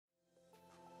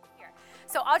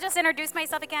So I'll just introduce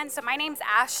myself again. So my name's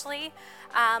Ashley.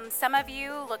 Some of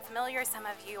you look familiar, some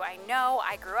of you I know.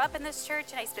 I grew up in this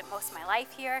church and I spent most of my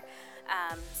life here.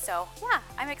 So yeah,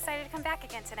 I'm excited to come back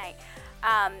again tonight.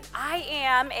 I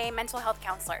am a mental health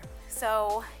counselor,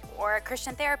 or a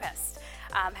Christian therapist,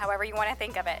 however you want to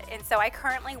think of it. And so I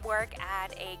currently work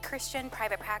at a Christian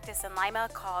private practice in Lima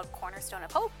called Cornerstone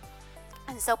of Hope.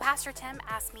 And so Pastor Tim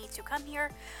asked me to come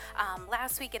here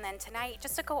last week and then tonight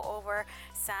just to go over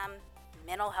some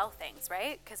mental health things,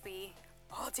 right? Because we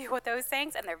all deal with those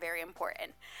things and they're very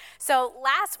important. So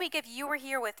last week, if you were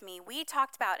here with me, we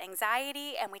talked about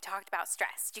anxiety and we talked about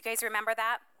stress. Do you guys remember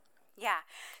that? Yeah.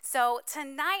 So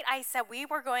tonight I said we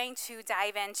were going to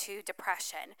dive into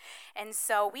depression. And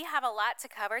so we have a lot to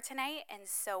cover tonight. And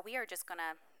so we are just going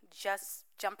to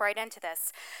jump right into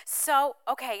this. So,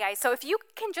 okay, guys. So if you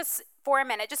can just, for a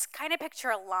minute, just kind of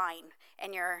picture a line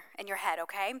in your head,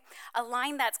 okay? A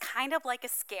line that's kind of like a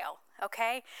scale,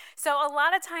 okay? So a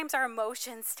lot of times our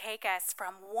emotions take us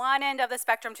from one end of the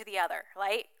spectrum to the other,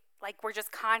 right? Like we're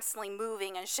just constantly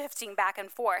moving and shifting back and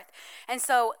forth. And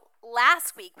so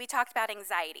last week we talked about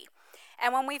anxiety.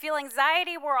 And when we feel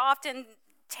anxiety, we're often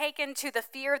taken to the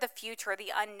fear of the future,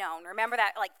 the unknown. Remember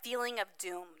that like feeling of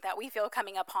doom that we feel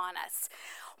coming upon us.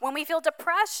 When we feel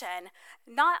depression,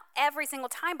 not every single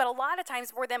time, but a lot of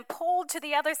times we're then pulled to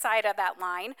the other side of that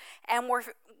line and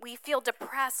we feel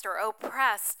depressed or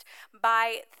oppressed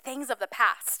by things of the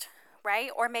past, right?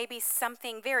 Or maybe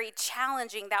something very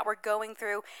challenging that we're going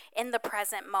through in the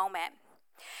present moment.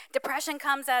 Depression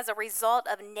comes as a result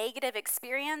of negative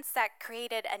experience that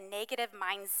created a negative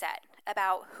mindset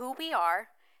about who we are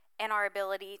and our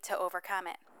ability to overcome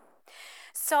it.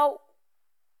 So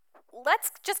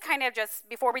let's just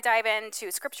before we dive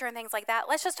into scripture and things like that,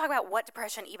 let's just talk about what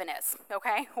depression even is,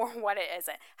 okay? Or what it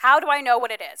isn't. How do I know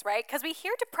what it is, right? Because we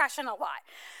hear depression a lot.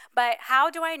 But how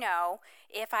do I know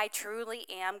if I truly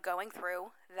am going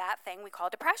through that thing we call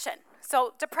depression?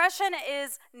 So depression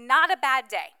is not a bad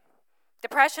day.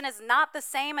 Depression is not the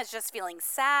same as just feeling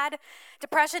sad.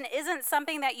 Depression isn't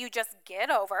something that you just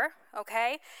get over,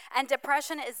 okay? And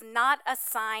depression is not a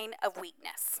sign of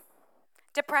weakness.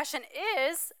 Depression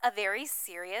is a very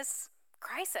serious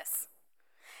crisis.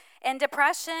 And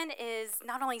depression is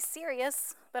not only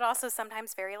serious, but also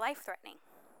sometimes very life-threatening.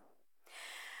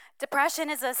 Depression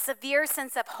is a severe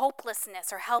sense of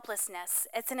hopelessness or helplessness.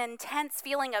 It's an intense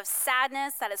feeling of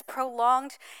sadness that is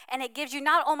prolonged, and it gives you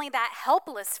not only that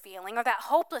helpless feeling or that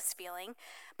hopeless feeling,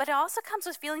 but it also comes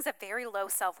with feelings of very low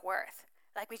self-worth.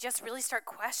 Like we just really start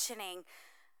questioning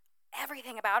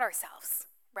everything about ourselves,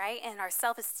 right? And our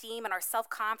self-esteem and our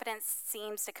self-confidence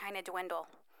seems to kind of dwindle.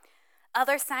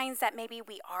 Other signs that maybe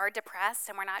we are depressed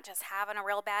and we're not just having a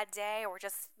real bad day or we're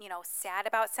just, sad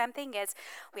about something is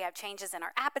we have changes in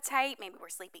our appetite. Maybe we're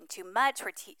sleeping too much,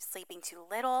 we're sleeping too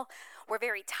little. We're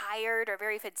very tired or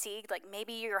very fatigued. Like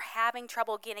maybe you're having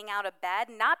trouble getting out of bed,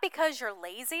 not because you're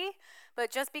lazy,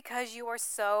 but just because you are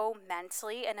so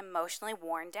mentally and emotionally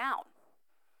worn down.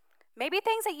 Maybe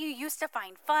things that you used to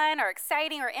find fun or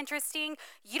exciting or interesting,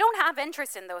 you don't have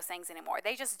interest in those things anymore.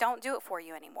 They just don't do it for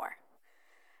you anymore.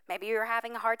 Maybe you're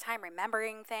having a hard time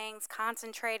remembering things,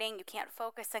 concentrating, you can't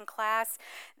focus in class.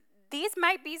 These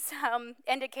might be some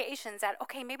indications that,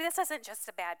 okay, maybe this isn't just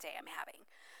a bad day I'm having,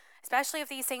 especially if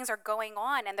these things are going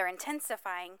on and they're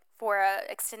intensifying for an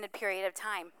extended period of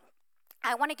time.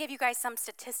 I want to give you guys some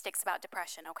statistics about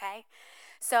depression, okay?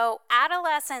 So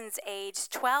adolescents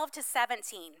aged 12 to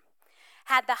 17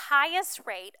 had the highest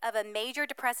rate of a major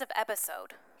depressive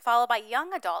episode, followed by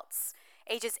young adults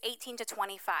ages 18 to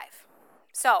 25.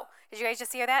 So, did you guys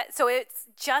just hear that? So it's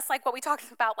just like what we talked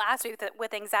about last week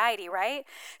with anxiety, right?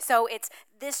 So it's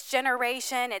this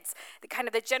generation, it's kind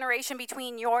of the generation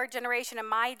between your generation and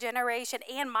my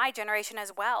generation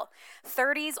as well.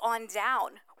 30s on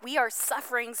down, we are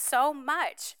suffering so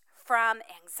much from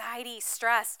anxiety,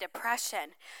 stress,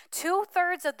 depression.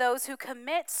 2/3 of those who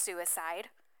commit suicide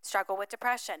struggle with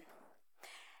depression.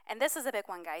 And this is a big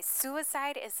one, guys.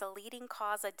 Suicide is the leading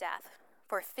cause of death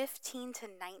for 15 to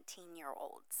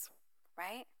 19-year-olds,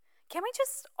 right? Can we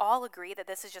just all agree that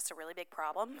this is just a really big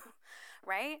problem,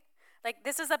 right? Like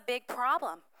this is a big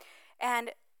problem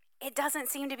and it doesn't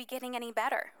seem to be getting any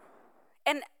better.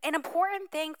 And an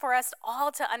important thing for us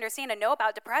all to understand and know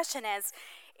about depression is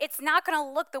it's not going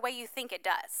to look the way you think it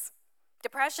does.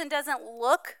 Depression doesn't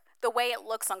look the way it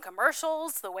looks on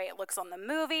commercials, the way it looks on the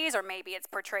movies, or maybe it's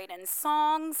portrayed in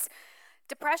songs.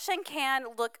 Depression can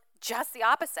look just the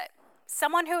opposite.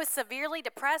 Someone who is severely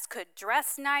depressed could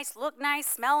dress nice, look nice,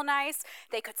 smell nice.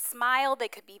 They could smile. They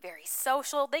could be very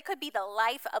social. They could be the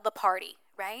life of the party,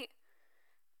 right?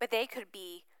 But they could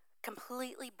be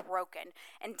completely broken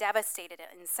and devastated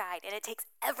inside. And it takes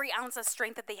every ounce of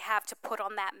strength that they have to put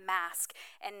on that mask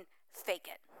and fake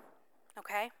it.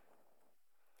 Okay?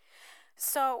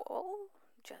 So,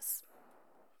 just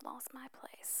lost my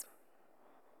place.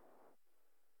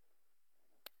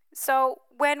 So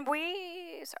when I'm going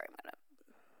to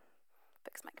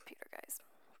fix my computer, guys.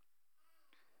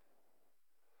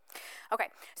 Okay,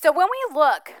 so when we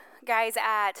look, guys,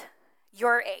 at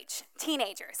your age,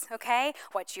 teenagers, okay,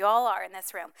 what you all are in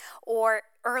this room, or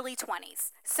early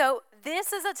 20s. So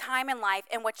this is a time in life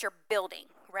in which you're building,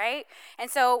 right? And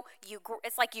so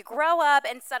it's like you grow up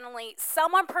and suddenly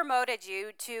someone promoted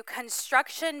you to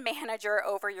construction manager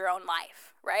over your own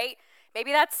life, right?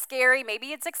 Maybe that's scary, maybe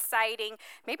it's exciting,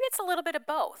 maybe it's a little bit of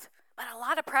both, but a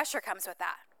lot of pressure comes with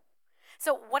that.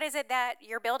 So what is it that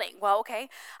you're building? Well, okay,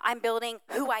 I'm building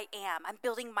who I am. I'm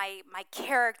building my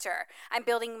character. I'm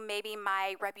building maybe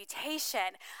my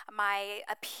reputation, my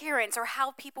appearance, or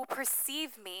how people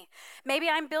perceive me. Maybe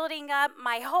I'm building up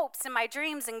my hopes and my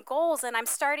dreams and goals, and I'm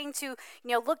starting to,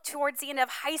 look towards the end of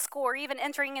high school or even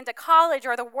entering into college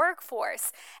or the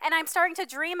workforce. And I'm starting to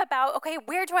dream about, okay,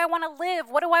 where do I want to live?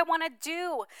 What do I want to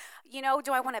do?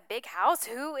 Do I want a big house?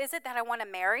 Who is it that I want to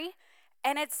marry?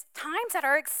 And it's times that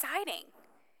are exciting,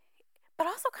 but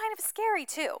also kind of scary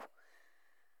too.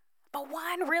 But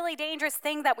one really dangerous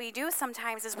thing that we do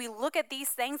sometimes is we look at these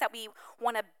things that we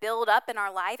want to build up in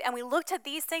our life, and we look to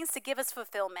these things to give us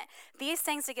fulfillment, these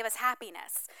things to give us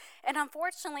happiness. And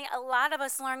unfortunately, a lot of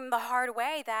us learn the hard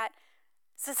way that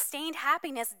sustained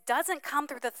happiness doesn't come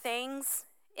through the things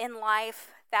in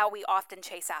life that we often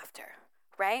chase after,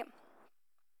 right?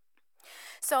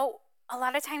 So a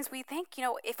lot of times we think,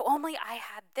 if only I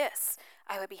had this,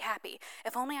 I would be happy.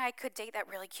 If only I could date that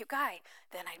really cute guy,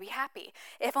 then I'd be happy.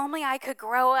 If only I could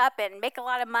grow up and make a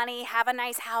lot of money, have a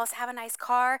nice house, have a nice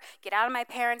car, get out of my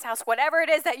parents' house, whatever it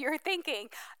is that you're thinking,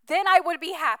 then I would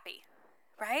be happy,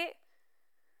 right?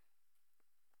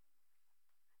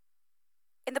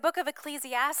 In the book of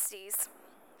Ecclesiastes,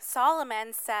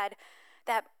 Solomon said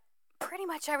that pretty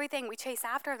much everything we chase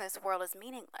after in this world is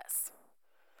meaningless.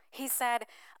 He said,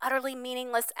 utterly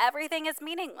meaningless, everything is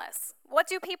meaningless. What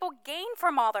do people gain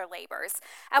from all their labors,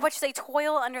 at which they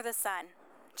toil under the sun?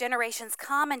 Generations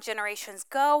come and generations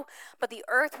go, but the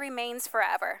earth remains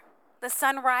forever. The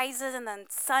sun rises and the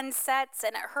sun sets,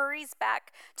 and it hurries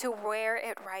back to where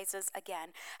it rises again.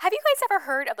 Have you guys ever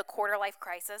heard of the quarter-life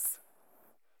crisis?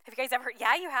 Have you guys ever heard?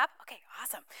 Yeah, you have? Okay,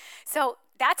 awesome. So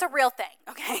that's a real thing,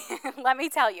 okay? Let me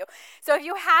tell you. So if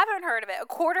you haven't heard of it, a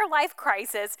quarter-life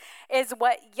crisis is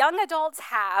what young adults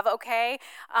have, okay?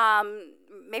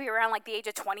 Maybe around like the age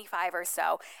of 25 or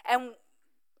so. And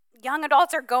young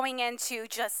adults are going into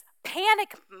just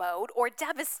panic mode or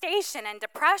devastation and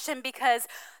depression because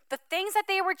the things that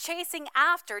they were chasing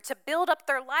after to build up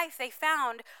their life, they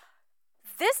found,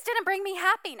 this didn't bring me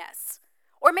happiness.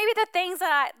 Or maybe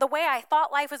the way I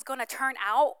thought life was going to turn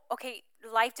out, okay,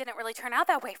 life didn't really turn out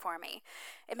that way for me.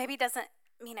 It maybe doesn't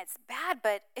mean it's bad,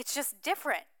 but it's just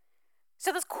different.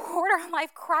 So this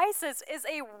quarter-life crisis is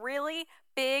a really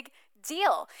big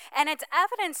deal. And it's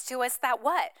evidence to us that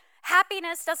what?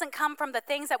 Happiness doesn't come from the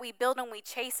things that we build and we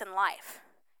chase in life.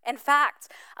 In fact,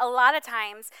 a lot of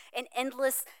times, an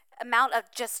endless amount of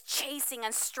just chasing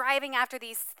and striving after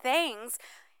these things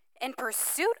in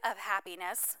pursuit of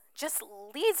happiness just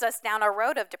leads us down a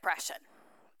road of depression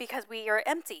because we are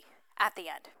empty at the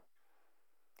end.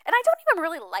 And I don't even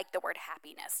really like the word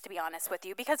happiness, to be honest with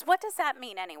you, because what does that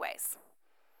mean anyways?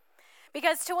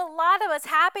 Because to a lot of us,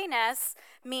 happiness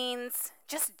means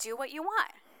just do what you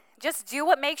want. Just do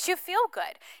what makes you feel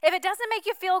good. If it doesn't make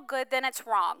you feel good, then it's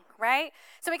wrong, right?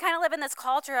 So we kind of live in this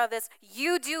culture of this,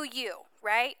 you do you,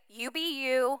 right? You be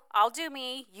you, I'll do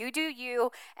me, you do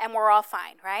you, and we're all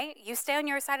fine, right? You stay on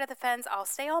your side of the fence, I'll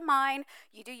stay on mine,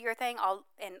 you do your thing,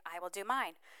 and I will do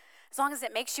mine. As long as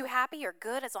it makes you happy, you're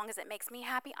good. As long as it makes me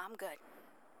happy, I'm good,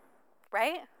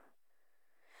 right?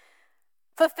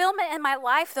 Fulfillment in my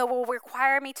life, though, will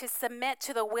require me to submit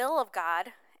to the will of God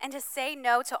and to say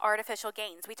no to artificial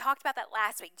gains. We talked about that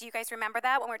last week. Do you guys remember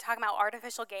that when we were talking about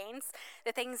artificial gains?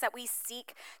 The things that we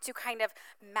seek to kind of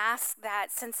mask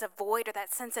that sense of void or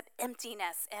that sense of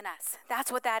emptiness in us.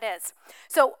 That's what that is.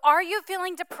 So are you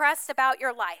feeling depressed about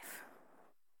your life?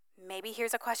 Maybe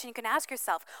here's a question you can ask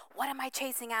yourself. What am I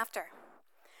chasing after?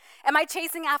 Am I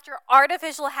chasing after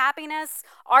artificial happiness,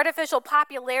 artificial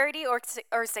popularity,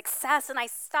 or success, and I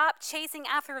stop chasing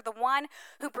after the one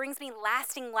who brings me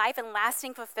lasting life and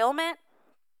lasting fulfillment?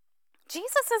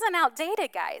 Jesus isn't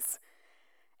outdated, guys.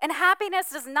 And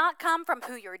happiness does not come from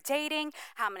who you're dating,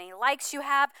 how many likes you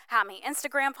have, how many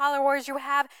Instagram followers you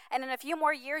have, and in a few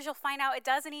more years you'll find out it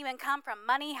doesn't even come from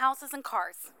money, houses, and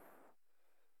cars.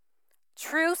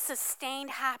 True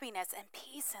sustained happiness and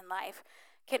peace in life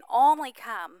can only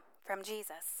come from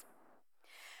Jesus.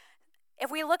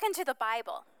 If we look into the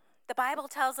Bible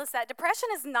tells us that depression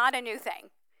is not a new thing.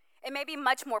 It may be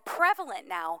much more prevalent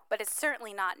now, but it's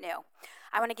certainly not new.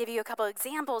 I want to give you a couple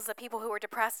examples of people who were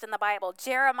depressed in the Bible.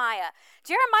 Jeremiah.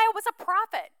 Jeremiah was a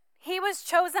prophet. He was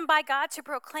chosen by God to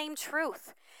proclaim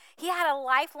truth. He had a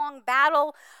lifelong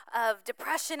battle of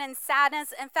depression and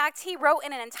sadness. In fact, he wrote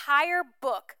in an entire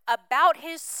book about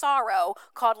his sorrow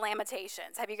called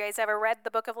Lamentations. Have you guys ever read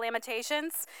the book of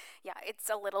Lamentations? Yeah, it's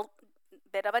a little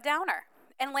bit of a downer.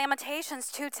 In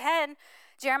Lamentations 2:10,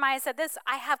 Jeremiah said this,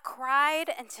 "I have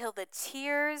cried until the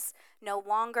tears no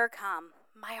longer come.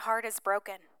 My heart is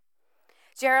broken."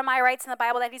 Jeremiah writes in the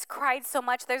Bible that he's cried so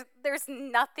much there's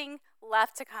nothing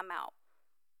left to come out.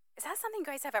 Is that something you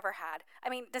guys have ever had? I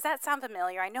mean, does that sound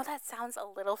familiar? I know that sounds a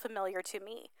little familiar to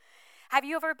me. Have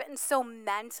you ever been so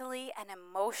mentally and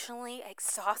emotionally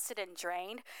exhausted and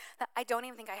drained that I don't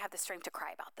even think I have the strength to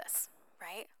cry about this,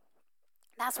 right?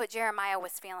 That's what Jeremiah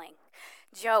was feeling.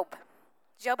 Job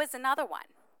is another one.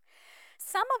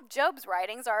 Some of Job's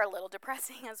writings are a little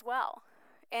depressing as well.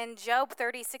 In Job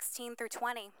 30:16 through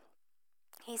 20,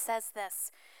 he says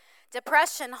this,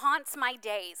 "Depression haunts my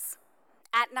days.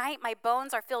 At night my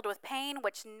bones are filled with pain,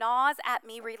 which gnaws at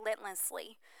me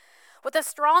relentlessly. With a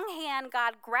strong hand,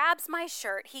 God grabs my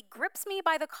shirt. He grips me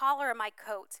by the collar of my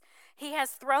coat. He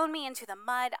has thrown me into the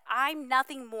mud. I'm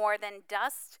nothing more than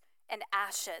dust and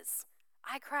ashes.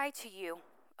 I cry to you,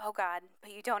 oh God,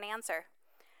 but you don't answer.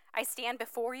 I stand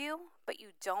before you, but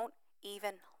you don't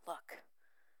even look."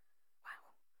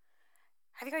 Wow.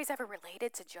 Have you guys ever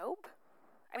related to Job?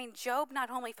 I mean, Job not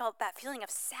only felt that feeling of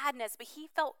sadness, but he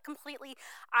felt completely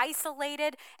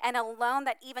isolated and alone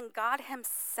that even God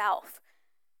himself,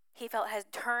 he felt,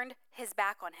 had turned his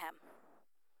back on him.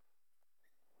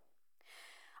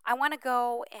 I want to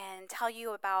go and tell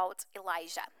you about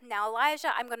Elijah. Now,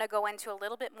 Elijah, I'm going to go into a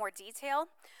little bit more detail.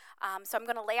 So I'm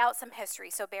going to lay out some history,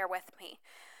 so bear with me.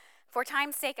 For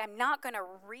time's sake, I'm not going to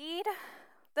read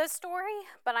the story,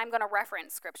 but I'm going to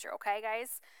reference scripture, okay,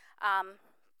 guys?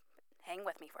 Hang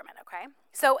with me for a minute, okay?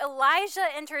 So Elijah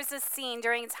enters the scene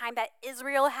during a time that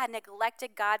Israel had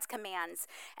neglected God's commands,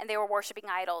 and they were worshiping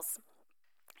idols.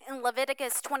 In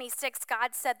Leviticus 26,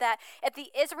 God said that if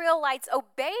the Israelites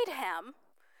obeyed him,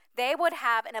 they would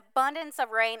have an abundance of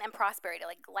rain and prosperity.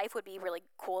 Like, life would be really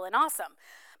cool and awesome.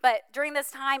 But during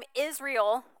this time,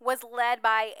 Israel was led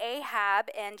by Ahab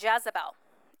and Jezebel.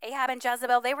 Ahab and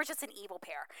Jezebel, they were just an evil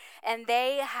pair. And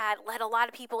they had led a lot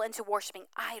of people into worshiping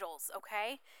idols,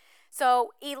 okay?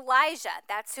 So Elijah,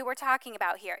 that's who we're talking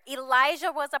about here.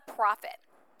 Elijah was a prophet.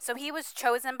 So he was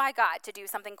chosen by God to do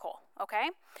something cool,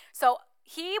 okay? So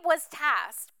he was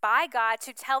tasked by God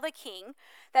to tell the king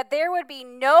that there would be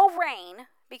no rain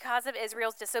because of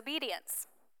Israel's disobedience.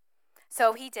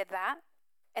 So he did that,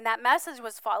 and that message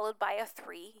was followed by a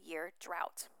 3-year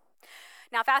drought.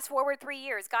 Now, fast forward 3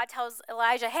 years, God tells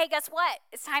Elijah, hey, guess what?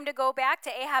 It's time to go back to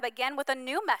Ahab again with a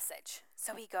new message.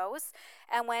 So he goes,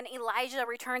 and when Elijah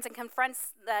returns and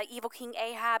confronts the evil king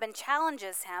Ahab and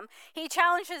challenges him, he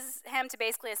challenges him to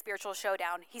basically a spiritual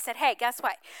showdown. He said, hey, guess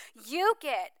what? You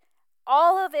get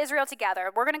all of Israel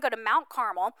together. We're going to go to Mount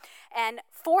Carmel, and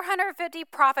 450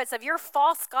 prophets of your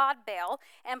false god Baal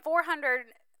and 400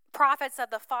 prophets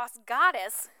of the false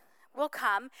goddess will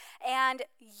come, and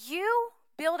you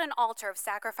build an altar of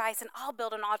sacrifice, and I'll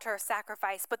build an altar of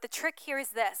sacrifice. But the trick here is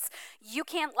this. You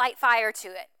can't light fire to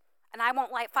it, and I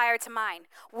won't light fire to mine.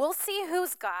 We'll see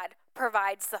whose God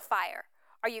provides the fire.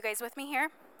 Are you guys with me here?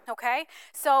 Okay?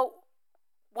 So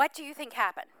what do you think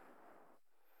happened?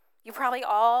 You probably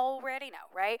already know,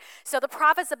 right? So the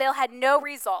prophets of Baal had no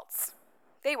results.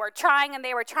 They were trying and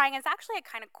they were trying. It's actually a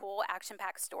kind of cool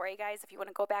action-packed story, guys, if you want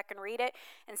to go back and read it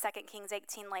in 2 Kings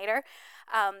 18 later.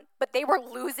 But they were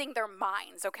losing their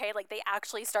minds, okay? Like, they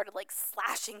actually started, like,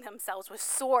 slashing themselves with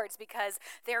swords because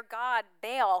their god,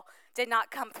 Baal, did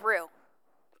not come through.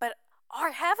 But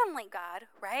our heavenly God,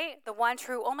 right, the one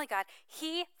true only God,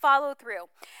 he followed through.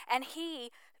 And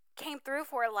he came through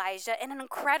for Elijah in an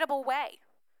incredible way,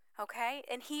 okay?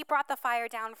 And he brought the fire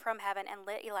down from heaven and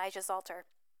lit Elijah's altar.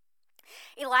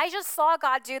 Elijah saw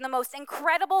God do the most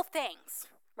incredible things,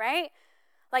 right?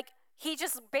 Like, he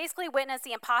just basically witnessed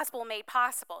the impossible made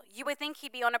possible. You would think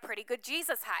he'd be on a pretty good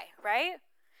Jesus high, right?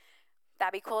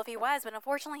 That'd be cool if he was, but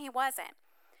unfortunately he wasn't.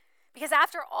 Because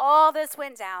after all this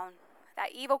went down,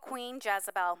 that evil queen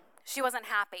Jezebel, she wasn't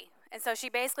happy. And so she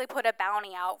basically put a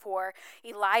bounty out for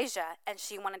Elijah, and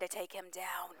she wanted to take him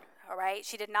down, all right?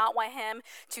 She did not want him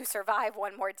to survive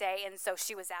one more day, and so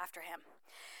she was after him.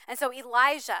 And so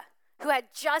Elijah, who had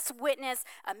just witnessed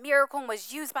a miracle and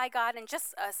was used by God in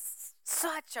just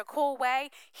such a cool way,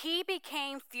 he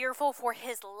became fearful for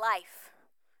his life,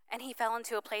 and he fell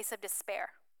into a place of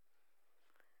despair.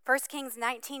 1 Kings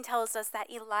 19 tells us that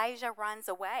Elijah runs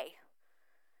away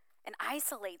and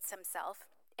isolates himself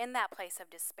in that place of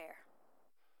despair.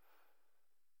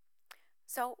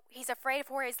 So he's afraid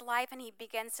for his life and he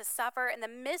begins to suffer. In the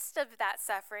midst of that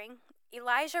suffering,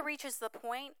 Elijah reaches the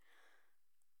point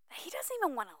that he doesn't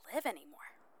even want to live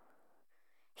anymore.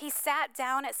 He sat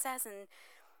down, it says in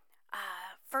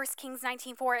 1 Kings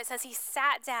 19:4, it says he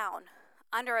sat down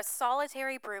under a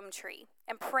solitary broom tree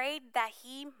and prayed that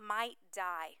he might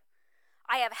die.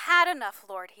 I have had enough,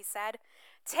 Lord, he said.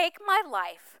 Take my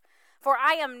life, for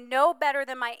I am no better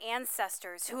than my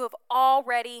ancestors who have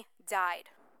already died.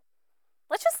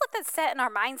 Let's just let that set in our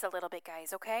minds a little bit,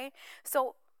 guys, okay?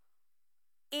 So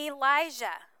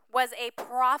Elijah was a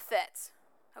prophet,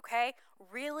 okay?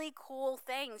 Really cool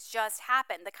things just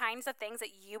happened. The kinds of things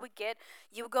that you would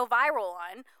go viral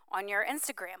on your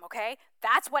Instagram, okay?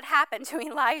 That's what happened to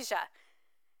Elijah.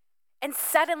 And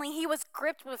suddenly he was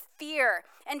gripped with fear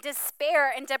and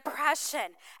despair and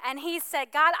depression. And he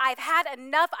said, God, I've had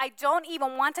enough. I don't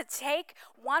even want to take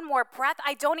one more breath.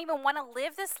 I don't even want to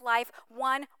live this life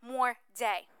one more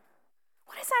day.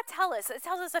 What does that tell us? It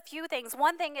tells us a few things.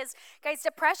 One thing is, guys,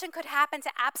 depression could happen to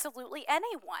absolutely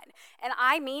anyone. And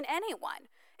I mean anyone.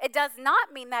 It does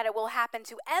not mean that it will happen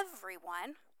to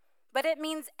everyone, but it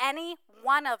means any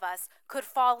one of us could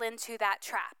fall into that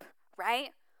trap, right?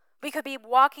 We could be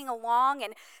walking along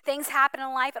and things happen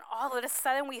in life and all of a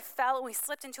sudden we fell and we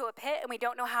slipped into a pit and we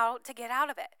don't know how to get out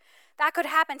of it. That could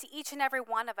happen to each and every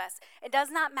one of us. It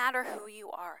does not matter who you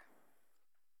are.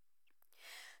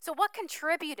 So what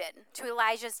contributed to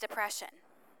Elijah's depression?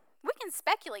 We can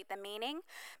speculate the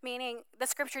meaning the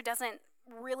scripture doesn't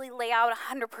really lay out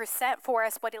 100% for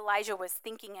us what Elijah was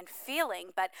thinking and feeling,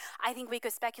 but I think we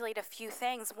could speculate a few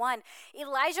things. One,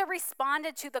 Elijah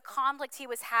responded to the conflict he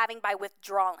was having by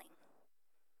withdrawing.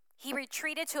 He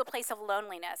retreated to a place of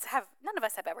loneliness. None of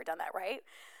us have ever done that, right?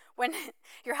 When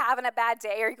you're having a bad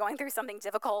day or you're going through something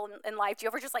difficult in life, do you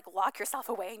ever just lock yourself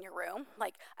away in your room?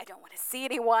 Like, I don't want to see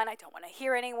anyone. I don't want to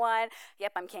hear anyone.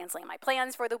 Yep, I'm canceling my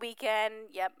plans for the weekend.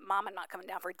 Yep, Mom, I'm not coming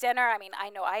down for dinner. I mean, I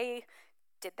know I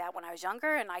did that when I was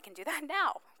younger and I can do that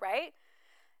now, right?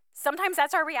 Sometimes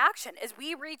that's our reaction, is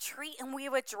we retreat and we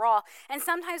withdraw. And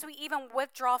sometimes we even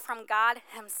withdraw from God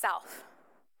himself.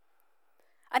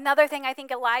 Another thing I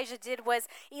think Elijah did was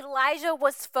Elijah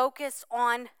was focused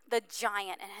on the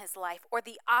giant in his life, or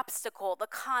the obstacle, the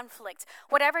conflict,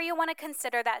 whatever you want to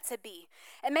consider that to be.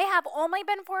 It may have only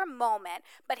been for a moment,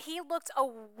 but he looked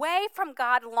away from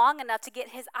God long enough to get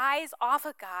his eyes off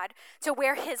of God to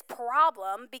where his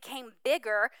problem became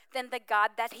bigger than the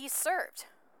God that he served.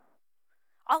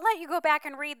 I'll let you go back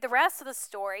and read the rest of the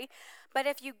story, but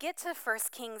if you get to 1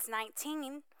 Kings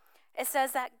 19, it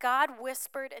says that God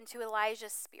whispered into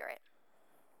Elijah's spirit,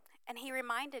 and he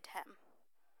reminded him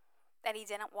that he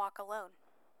didn't walk alone.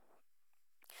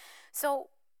 So,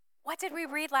 what did we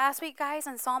read last week, guys,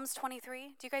 in Psalms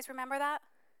 23? Do you guys remember that?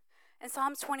 In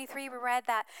Psalms 23, we read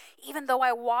that even though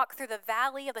I walk through the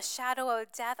valley of the shadow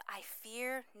of death, I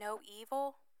fear no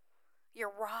evil. Your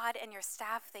rod and your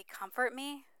staff, they comfort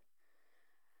me.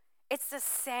 It's the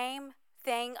same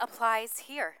thing applies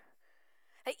here.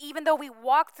 That even though we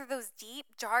walk through those deep,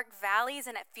 dark valleys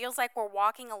and it feels like we're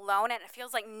walking alone and it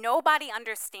feels like nobody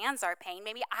understands our pain,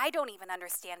 maybe I don't even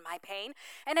understand my pain,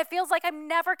 and it feels like I'm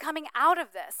never coming out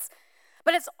of this.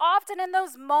 But it's often in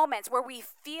those moments where we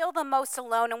feel the most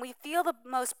alone and we feel the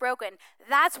most broken,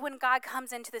 that's when God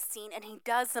comes into the scene and he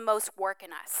does the most work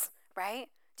in us, right?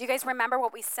 Do you guys remember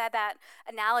what we said, that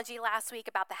analogy last week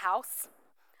about the house?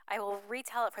 I will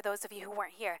retell it for those of you who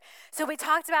weren't here. So we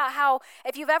talked about how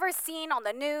if you've ever seen on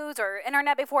the news or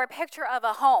internet before a picture of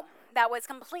a home that was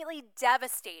completely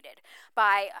devastated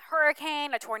by a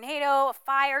hurricane, a tornado, a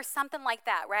fire, something like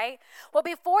that, right? Well,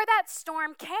 before that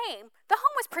storm came, the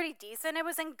home was pretty decent. It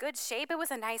was in good shape. It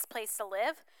was a nice place to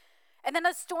live. And then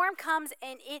a storm comes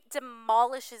and it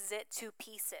demolishes it to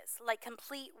pieces, like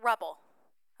complete rubble,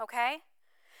 okay?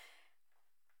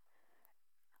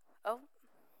 Oh.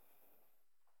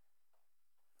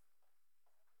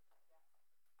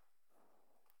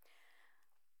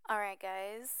 All right,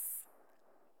 guys.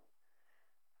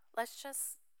 Let's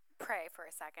just pray for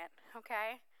a second,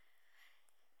 okay?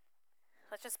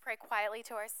 Let's just pray quietly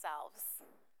to ourselves.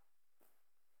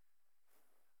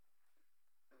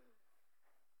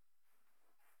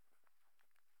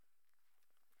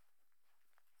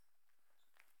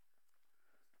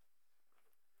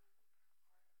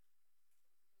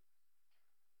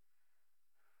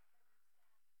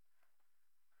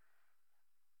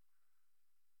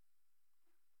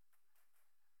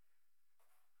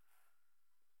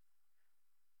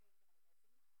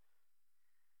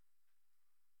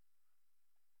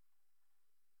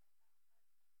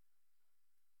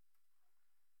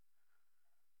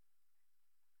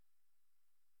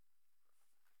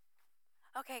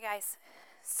 Okay, guys.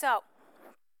 So,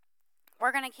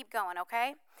 we're going to keep going,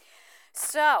 okay?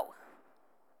 So,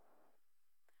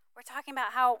 we're talking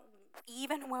about how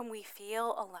even when we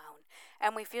feel alone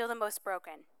and we feel the most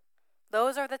broken,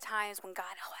 those are the times when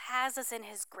God has us in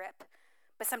his grip.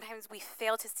 But sometimes we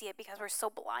fail to see it because we're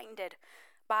so blinded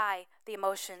by the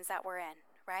emotions that we're in,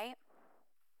 right?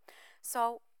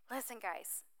 So, listen,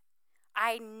 guys.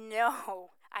 I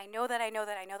know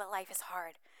that life is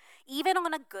hard. Even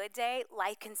on a good day,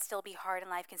 life can still be hard and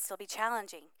life can still be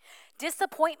challenging.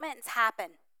 Disappointments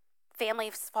happen.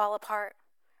 Families fall apart.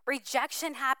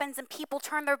 Rejection happens and people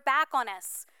turn their back on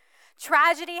us.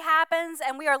 Tragedy happens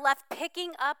and we are left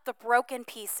picking up the broken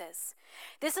pieces.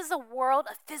 This is a world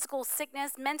of physical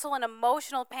sickness, mental and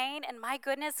emotional pain, and my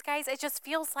goodness, guys, it just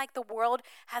feels like the world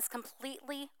has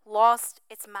completely lost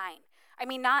its mind. I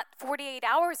mean, not 48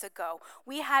 hours ago,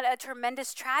 we had a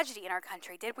tremendous tragedy in our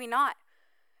country, did we not?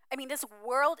 I mean, this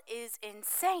world is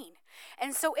insane.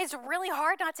 And so it's really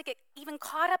hard not to get even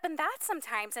caught up in that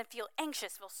sometimes and feel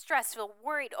anxious, feel stressed, feel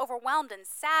worried, overwhelmed, and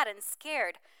sad and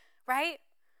scared, right?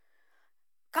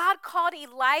 God called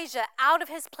Elijah out of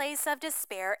his place of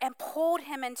despair and pulled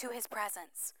him into his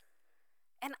presence.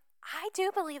 And I do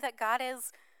believe that God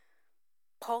is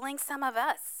pulling some of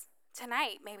us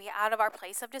tonight, maybe out of our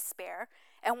place of despair,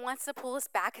 and wants to pull us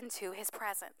back into his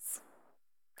presence,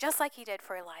 just like he did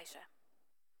for Elijah.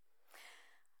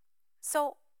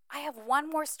 So I have one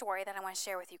more story that I want to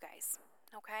share with you guys,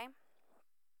 okay?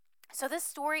 So this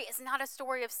story is not a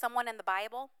story of someone in the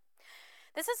Bible.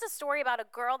 This is a story about a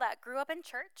girl that grew up in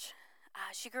church.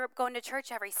 She grew up going to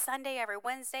church every Sunday, every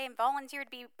Wednesday, and volunteered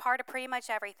to be part of pretty much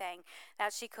everything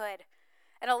that she could.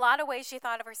 In a lot of ways, she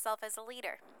thought of herself as a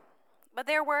leader. But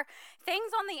there were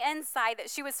things on the inside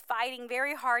that she was fighting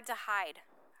very hard to hide.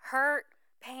 Hurt,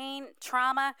 pain,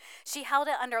 trauma. She held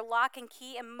it under lock and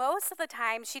key, and most of the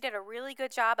time, she did a really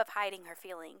good job of hiding her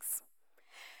feelings.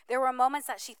 There were moments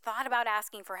that she thought about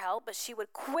asking for help, but she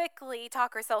would quickly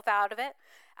talk herself out of it,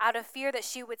 out of fear that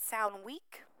she would sound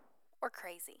weak or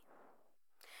crazy.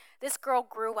 This girl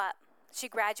grew up. She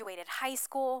graduated high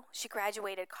school, she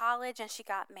graduated college, and she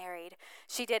got married.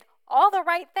 She did all the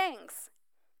right things,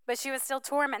 but she was still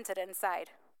tormented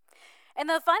inside. And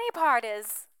the funny part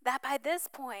is that by this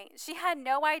point, she had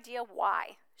no idea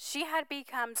why. She had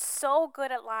become so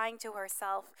good at lying to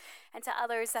herself and to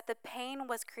others that the pain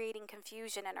was creating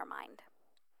confusion in her mind.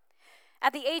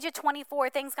 At the age of 24,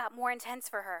 things got more intense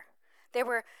for her. There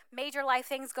were major life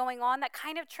things going on that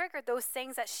kind of triggered those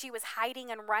things that she was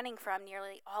hiding and running from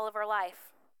nearly all of her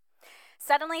life.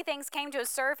 Suddenly, things came to a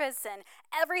surface, and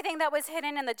everything that was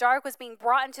hidden in the dark was being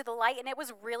brought into the light, and it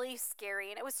was really scary,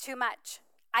 and it was too much.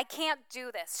 I can't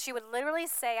do this, she would literally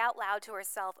say out loud to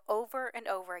herself over and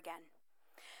over again.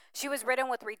 She was ridden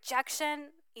with rejection,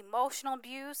 emotional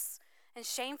abuse, and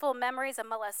shameful memories of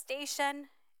molestation,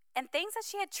 and things that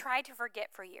she had tried to forget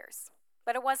for years,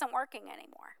 but it wasn't working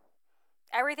anymore.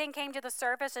 Everything came to the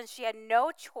surface, and she had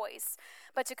no choice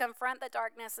but to confront the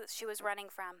darkness that she was running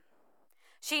from.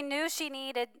 She knew she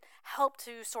needed help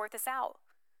to sort this out,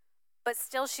 but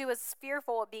still she was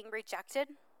fearful of being rejected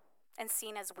and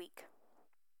seen as weak.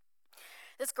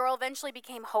 This girl eventually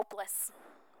became hopeless.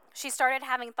 She started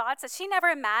having thoughts that she never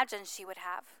imagined she would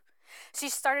have. She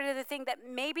started to think that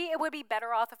maybe it would be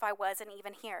better off if I wasn't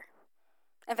even here.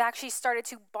 In fact, she started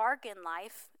to bargain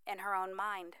life in her own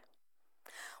mind.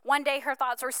 One day, her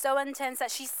thoughts were so intense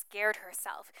that she scared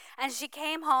herself, and she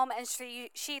came home and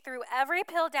she threw every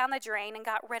pill down the drain and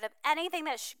got rid of anything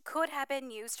that could have been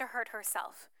used to hurt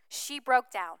herself. She broke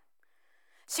down.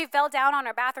 She fell down on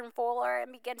her bathroom floor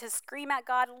and began to scream at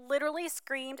God, literally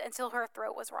screamed until her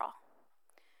throat was raw.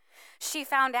 She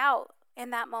found out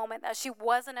in that moment that she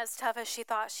wasn't as tough as she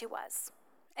thought she was,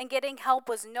 and getting help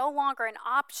was no longer an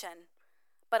option,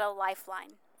 but a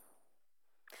lifeline.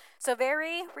 So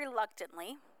very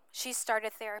reluctantly, she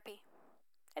started therapy.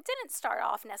 It didn't start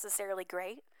off necessarily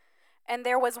great, and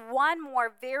there was one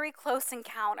more very close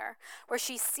encounter where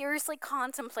she seriously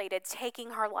contemplated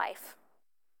taking her life,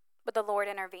 but the Lord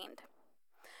intervened.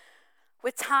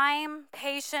 With time,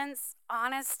 patience,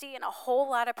 honesty, and a whole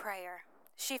lot of prayer,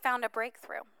 she found a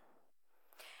breakthrough.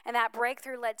 And that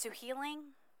breakthrough led to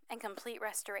healing and complete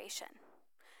restoration.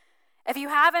 If you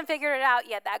haven't figured it out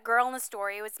yet, that girl in the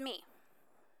story was me.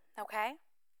 Okay?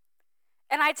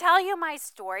 And I tell you my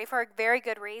story for a very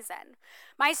good reason.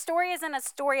 My story isn't a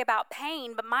story about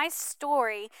pain, but my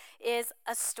story is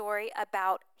a story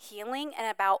about healing and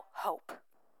about hope.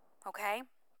 Okay?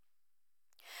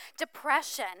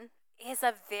 Depression is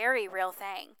a very real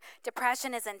thing.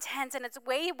 Depression is intense, and it's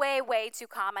way, way, way too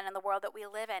common in the world that we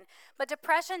live in. But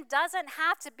depression doesn't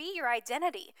have to be your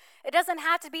identity. It doesn't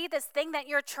have to be this thing that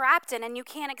you're trapped in and you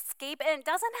can't escape it. It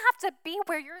doesn't have to be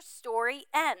where your story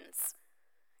ends.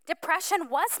 Depression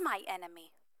was my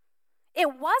enemy.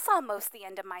 It was almost the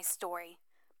end of my story,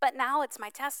 but now it's my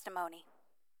testimony.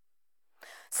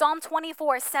 Psalm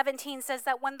 24:17 says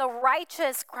that when the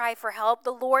righteous cry for help,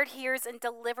 the Lord hears and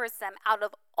delivers them out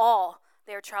of all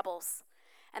their troubles.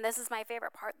 And this is my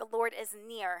favorite part. The Lord is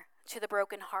near to the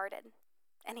brokenhearted,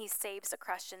 and he saves a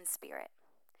crushed in spirit.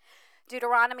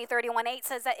 Deuteronomy 31:8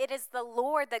 says that it is the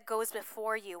Lord that goes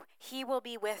before you. He will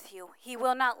be with you. He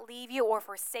will not leave you or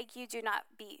forsake you. Do not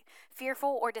be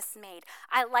fearful or dismayed.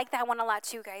 I like that one a lot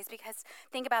too, guys, because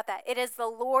think about that. It is the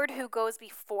Lord who goes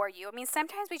before you. I mean,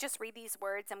 sometimes we just read these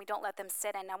words and we don't let them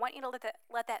sit in. I want you to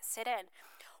let that sit in.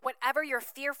 Whatever you're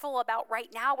fearful about right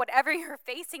now, whatever you're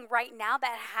facing right now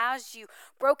that has you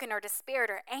broken or despaired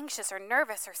or anxious or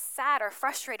nervous or sad or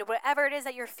frustrated, whatever it is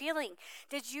that you're feeling,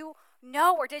 did you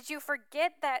know or did you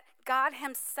forget that God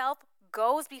himself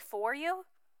goes before you?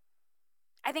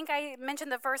 I think I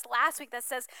mentioned the verse last week that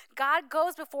says God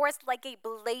goes before us like a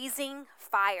blazing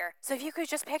fire. So if you could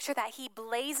just picture that, he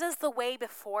blazes the way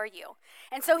before you.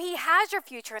 And so he has your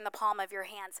future in the palm of your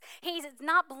hands. He's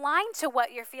not blind to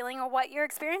what you're feeling or what you're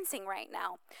experiencing right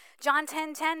now. John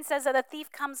 10:10 says that the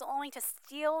thief comes only to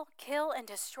steal, kill, and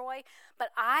destroy,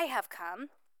 but I have come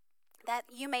that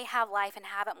you may have life and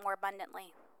have it more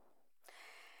abundantly.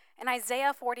 And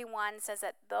Isaiah 41 says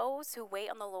that those who wait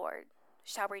on the Lord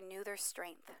shall renew their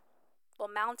strength, will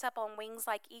mount up on wings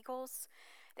like eagles.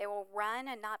 They will run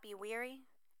and not be weary,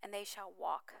 and they shall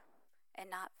walk and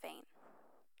not faint.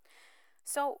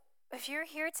 So if you're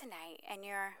here tonight and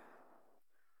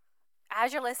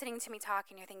as you're listening to me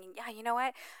talking, you're thinking, yeah, you know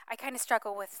what? I kind of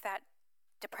struggle with that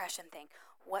depression thing.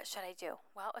 What should I do?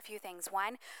 Well, a few things.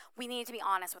 One, we need to be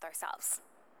honest with ourselves.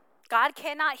 God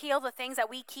cannot heal the things that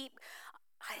we keep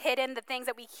hidden, the things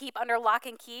that we keep under lock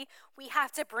and key. We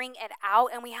have to bring it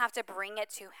out and we have to bring it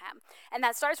to him. And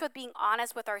that starts with being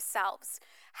honest with ourselves.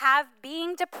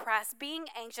 Being depressed, being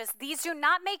anxious, these do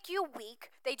not make you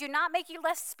weak. They do not make you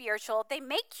less spiritual. They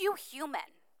make you human,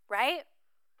 right?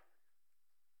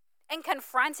 And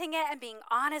confronting it and being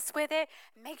honest with it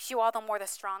makes you all the more the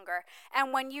stronger.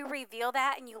 And when you reveal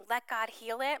that and you let God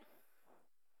heal it,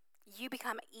 you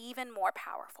become even more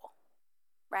powerful,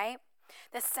 right?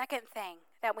 The second thing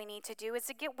that we need to do is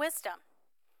to get wisdom.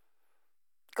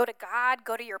 Go to God,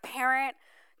 go to your parent,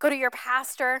 go to your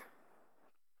pastor,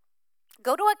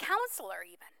 go to a counselor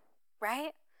even,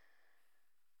 right?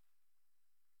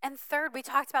 And third, we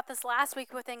talked about this last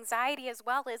week with anxiety as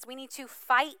well, is we need to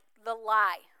fight the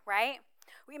lie, right?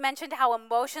 We mentioned how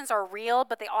emotions are real,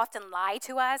 but they often lie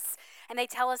to us, and they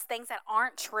tell us things that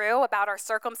aren't true about our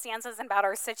circumstances and about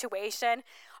our situation.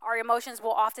 Our emotions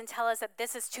will often tell us that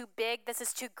this is too big, this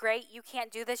is too great, you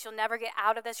can't do this, you'll never get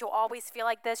out of this, you'll always feel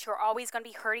like this, you're always going to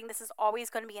be hurting, this is always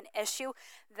going to be an issue.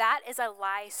 That is a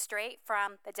lie straight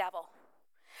from the devil.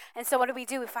 And so what do?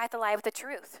 We fight the lie with the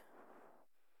truth.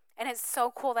 And it's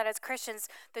so cool that as Christians,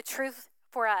 the truth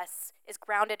for us is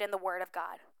grounded in the Word of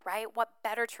God, right? What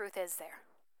better truth is there?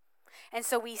 And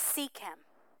so we seek him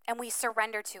and we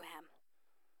surrender to him.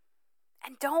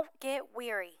 And don't get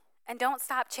weary and don't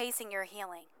stop chasing your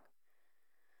healing.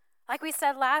 Like we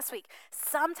said last week,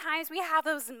 sometimes we have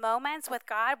those moments with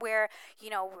God where,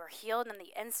 we're healed in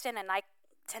the instant, and I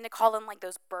tend to call them like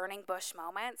those burning bush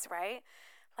moments, right?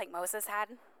 Like Moses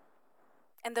had.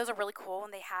 And those are really cool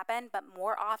when they happen, but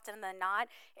more often than not,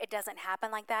 it doesn't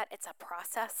happen like that. It's a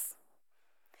process.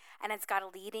 And it's God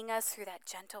leading us through that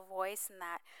gentle voice and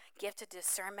that gift of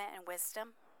discernment and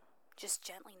wisdom, just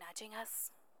gently nudging us,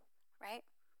 right?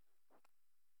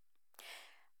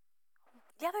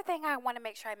 The other thing I want to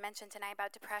make sure I mention tonight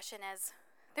about depression is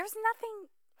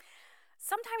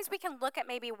sometimes we can look at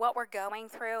maybe what we're going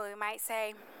through, and we might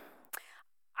say,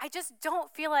 I just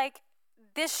don't feel like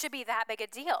this should be that big a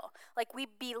deal. Like, we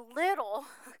belittle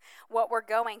what we're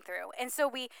going through. And so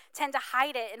we tend to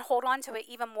hide it and hold on to it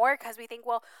even more because we think,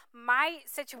 well, my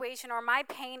situation or my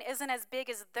pain isn't as big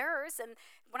as theirs. And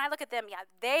when I look at them, yeah,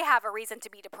 they have a reason to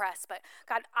be depressed. But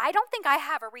God, I don't think I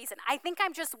have a reason. I think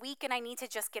I'm just weak and I need to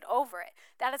just get over it.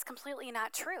 That is completely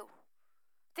not true.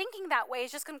 Thinking that way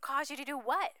is just going to cause you to do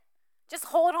what? Just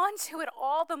hold on to it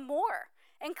all the more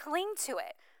and cling to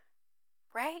it,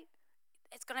 right?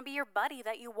 It's going to be your buddy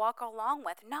that you walk along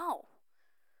with. No.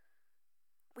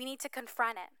 We need to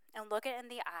confront it and look it in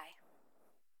the eye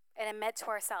and admit to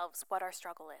ourselves what our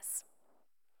struggle is.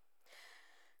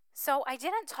 So I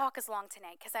didn't talk as long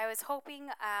tonight because I was hoping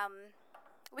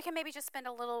we can maybe just spend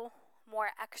a little more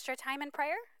extra time in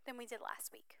prayer than we did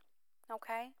last week.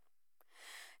 Okay?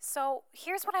 So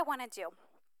here's what I want to do.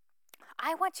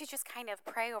 I want to just kind of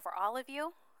pray over all of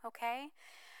you, okay?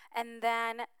 And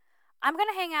then I'm going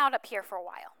to hang out up here for a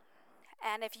while.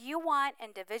 And if you want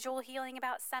individual healing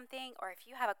about something, or if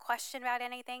you have a question about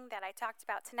anything that I talked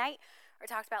about tonight or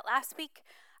talked about last week,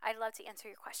 I'd love to answer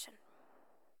your question.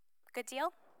 Good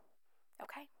deal?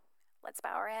 Okay. Let's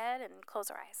bow our head and close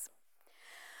our eyes.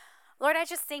 Lord, I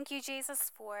just thank you,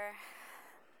 Jesus, for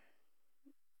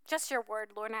just your word,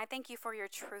 Lord. And I thank you for your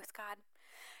truth, God.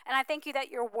 And I thank you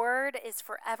that your word is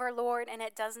forever, Lord, and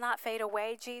it does not fade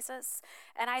away, Jesus.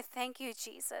 And I thank you,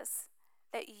 Jesus,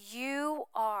 that you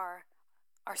are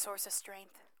our source of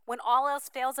strength. When all else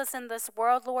fails us in this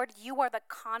world, Lord, you are the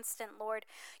constant, Lord.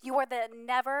 You are the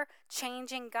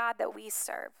never-changing God that we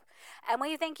serve. And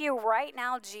we thank you right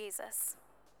now, Jesus,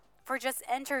 for just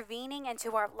intervening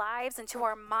into our lives, into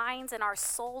our minds and our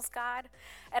souls, God.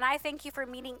 And I thank you for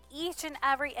meeting each and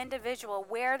every individual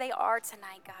where they are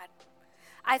tonight, God.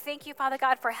 I thank you, Father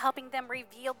God, for helping them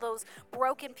reveal those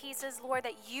broken pieces, Lord,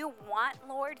 that you want,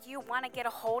 Lord, you want to get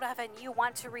a hold of and you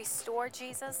want to restore,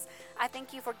 Jesus. I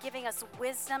thank you for giving us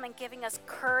wisdom and giving us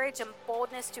courage and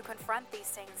boldness to confront these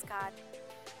things, God.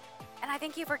 And I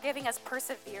thank you for giving us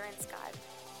perseverance, God,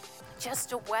 just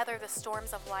to weather the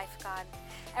storms of life, God,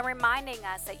 and reminding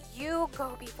us that you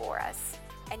go before us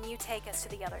and you take us to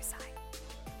the other side.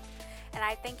 And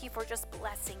I thank you for just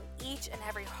blessing each and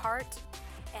every heart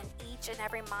and each and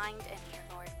every mind in here,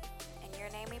 Lord. In your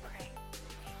name we pray.